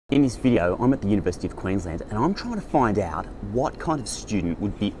In this video, I'm at the University of Queensland and I'm trying to find out what kind of student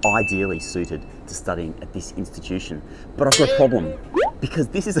would be ideally suited to studying at this institution. But I've got a problem, because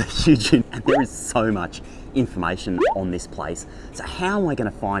this is a huge and there is so much information on this place. So how am I going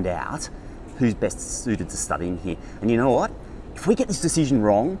to find out who's best suited to studying here? And you know what? If we get this decision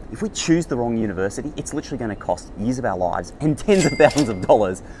wrong, if we choose the wrong university, it's literally going to cost years of our lives and tens of thousands of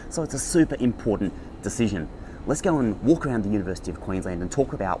dollars. So it's a super important decision. Let's go and walk around the University of Queensland and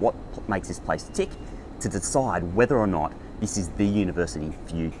talk about what makes this place tick to decide whether or not this is the university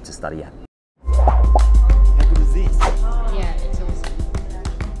for you to study at. How good is this? Yeah, it's awesome.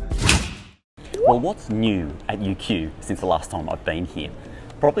 Well, what's new at UQ since the last time I've been here?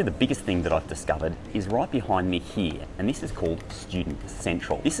 Probably the biggest thing that I've discovered is right behind me here, and this is called Student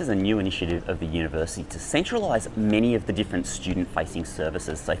Central. This is a new initiative of the university to centralise many of the different student-facing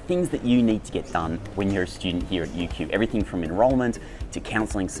services, so things that you need to get done when you're a student here at UQ, everything from enrolment to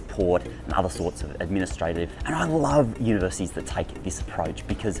counselling support and other sorts of administrative. And I love universities that take this approach,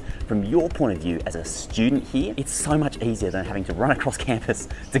 because from your point of view as a student here, it's so much easier than having to run across campus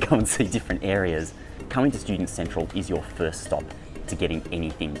to go and see different areas. Coming to Student Central is your first stop to getting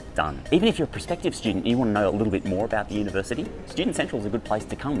anything done. Even if you're a prospective student and you want to know a little bit more about the university, Student Central is a good place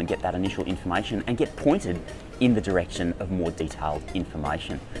to come and get that initial information and get pointed in the direction of more detailed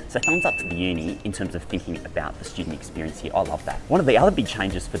information. So thumbs up to the uni in terms of thinking about the student experience here. I love that. One of the other big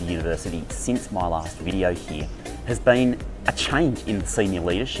changes for the university since my last video here has been a change in the senior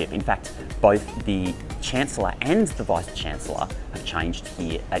leadership. In fact, both the Chancellor and the Vice Chancellor have changed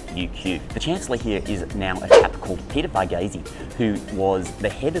here at UQ. The Chancellor here is now a chap called Peter Varghese, who was the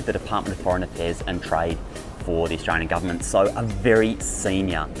head of the Department of Foreign Affairs and Trade for the Australian government, so a very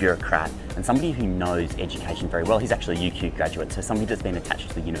senior bureaucrat and somebody who knows education very well. He's actually a UQ graduate, so somebody that's been attached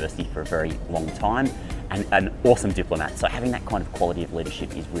to the university for a very long time and an awesome diplomat. So having that kind of quality of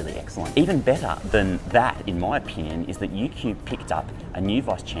leadership is really excellent. Even better than that, in my opinion, is that UQ picked up a new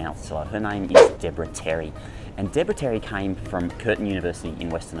Vice Chancellor. Her name is Deborah Terry. And Deborah Terry came from Curtin University in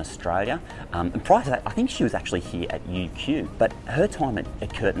Western Australia. And prior to that, I think she was actually here at UQ. But her time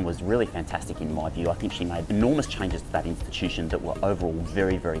at Curtin was really fantastic in my view. I think she made enormous changes to that institution that were overall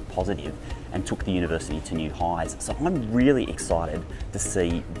very, very positive and took the university to new highs. So I'm really excited to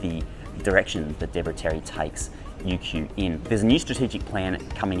see the direction that Deborah Terry takes UQ in. There's a new strategic plan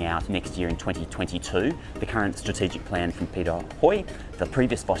coming out next year in 2022. The current strategic plan from Peter Hoy, the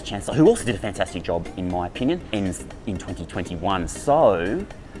previous Vice Chancellor, who also did a fantastic job in my opinion, ends in 2021. So,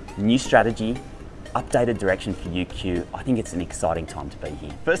 new strategy, updated direction for UQ. I think it's an exciting time to be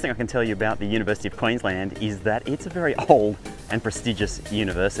here. First thing I can tell you about the University of Queensland is that it's a very old and prestigious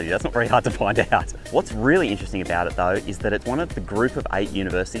university. That's not very hard to find out. What's really interesting about it though is that it's one of the group of 8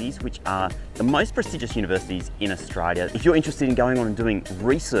 universities which are the most prestigious universities in Australia. If you're interested in going on and doing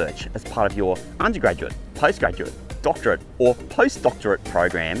research as part of your undergraduate, postgraduate, doctorate or postdoctorate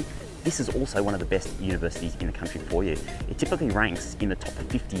program, this is also one of the best universities in the country for you. It typically ranks in the top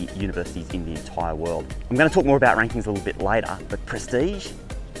 50 universities in the entire world. I'm going to talk more about rankings a little bit later, but prestige,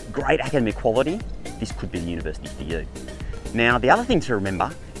 great academic quality, this could be the university for you. Now, the other thing to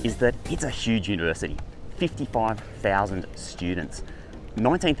remember is that it's a huge university, 55,000 students.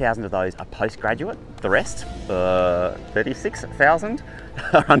 19,000 of those are postgraduate, the rest, 36,000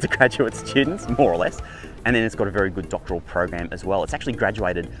 are undergraduate students, more or less. And then it's got a very good doctoral program as well. It's actually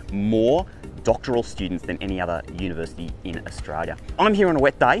graduated more doctoral students than any other university in Australia. I'm here on a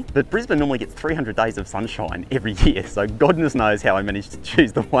wet day, but Brisbane normally gets 300 days of sunshine every year, so goodness knows how I managed to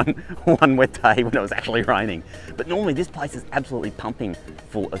choose the one wet day when it was actually raining. But normally this place is absolutely pumping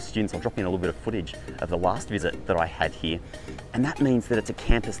full of students. I'll drop in a little bit of footage of the last visit that I had here. And that means that it's a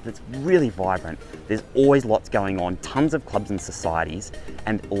campus that's really vibrant. There's always lots going on, tons of clubs and societies,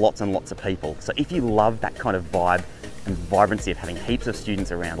 and lots of people. So if you love that kind of vibe and vibrancy of having heaps of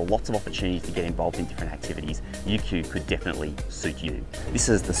students around, lots of opportunities to get involved in different activities, UQ could definitely suit you. This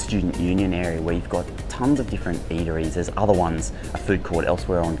is the student union area where you've got tons of different eateries. There's other ones, a food court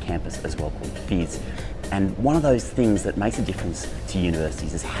elsewhere on campus as well called Fizz. And one of those things that makes a difference to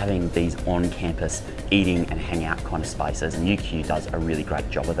universities is having these on-campus eating and hangout kind of spaces, and UQ does a really great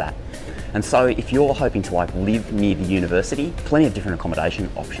job of that. And so if you're hoping to live near the university, plenty of different accommodation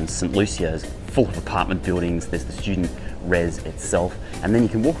options. St Lucia's full of apartment buildings, there's the student res itself, and then you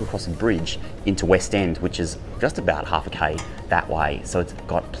can walk across a bridge into West End, which is just about half a K that way. So it's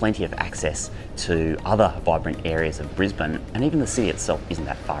got plenty of access to other vibrant areas of Brisbane, and even the city itself isn't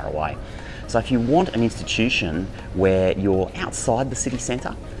that far away. So if you want an institution where you're outside the city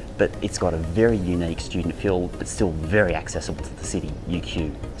centre, but it's got a very unique student feel, but still very accessible to the city,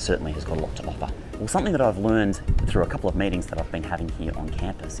 UQ certainly has got a lot to offer. Well, something that I've learned through a couple of meetings that I've been having here on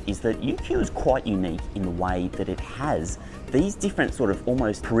campus is that UQ is quite unique in the way that it has these different sort of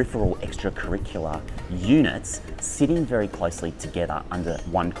almost peripheral extracurricular units sitting very closely together under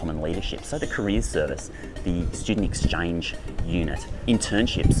one common leadership. So the careers service, the student exchange unit,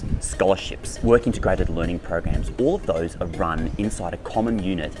 internships, scholarships, work integrated learning programs, all of those are run inside a common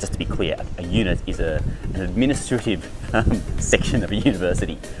unit. Just to be clear, a unit is an administrative section of a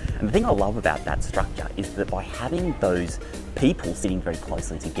university. And the thing I love about that structure is that by having those people sitting very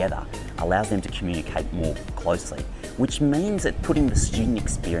closely together allows them to communicate more closely, which means that putting the student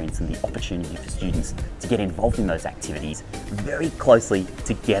experience and the opportunity for students to get involved in those activities very closely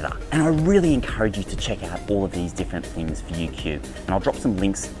together. And I really encourage you to check out all of these different things for UQ. And I'll drop some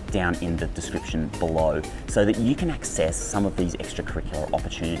links down in the description below so that you can access some of these extracurricular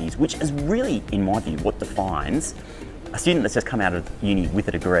opportunities, which is really, in my view, what defines a student that's just come out of uni with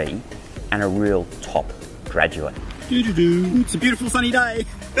a degree and a real top graduate. It's a beautiful sunny day.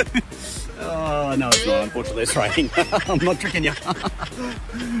 Oh, no, it's not. Unfortunately, it's raining. I'm not tricking you.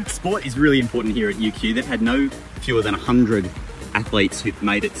 Sport is really important here at UQ. They've had no fewer than 100 athletes who've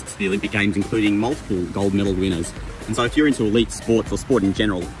made it to the Olympic Games, including multiple gold medal winners. And so if you're into elite sports or sport in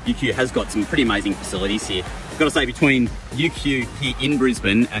general, UQ has got some pretty amazing facilities here. I've got to say, between UQ here in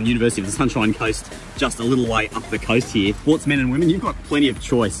Brisbane and University of the Sunshine Coast, just a little way up the coast here, sportsmen and women, you've got plenty of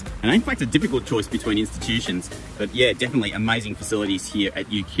choice. And in fact, a difficult choice between institutions. But yeah, definitely amazing facilities here at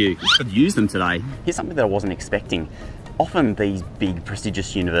UQ. I've used them today. Here's something that I wasn't expecting. Often these big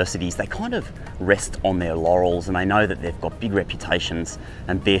prestigious universities, they kind of rest on their laurels and they know that they've got big reputations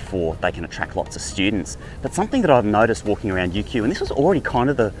and therefore they can attract lots of students. But something that I've noticed walking around UQ, and this was already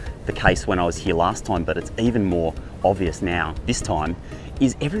kind of the case when I was here last time, but it's even more obvious now this time,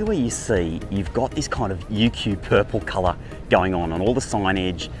 is everywhere you see, you've got this kind of UQ purple colour going on all the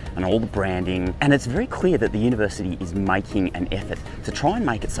signage and all the branding. And it's very clear that the university is making an effort to try and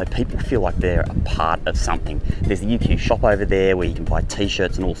make it so people feel like they're a part of something. There's the UQ shop over there where you can buy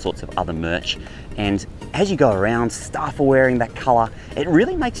t-shirts and all sorts of other merch. And as you go around, staff are wearing that colour. It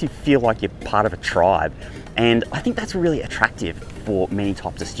really makes you feel like you're part of a tribe. And I think that's really attractive for many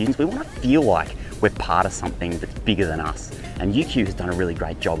types of students. We want to feel like we're part of something that's bigger than us. And UQ has done a really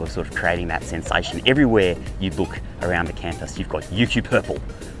great job of sort of creating that sensation. Everywhere you look around the campus, you've got UQ purple.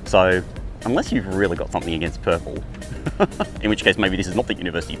 So unless you've really got something against purple, in which case maybe this is not the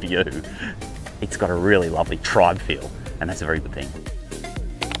university for you, it's got a really lovely tribe feel, and that's a very good thing.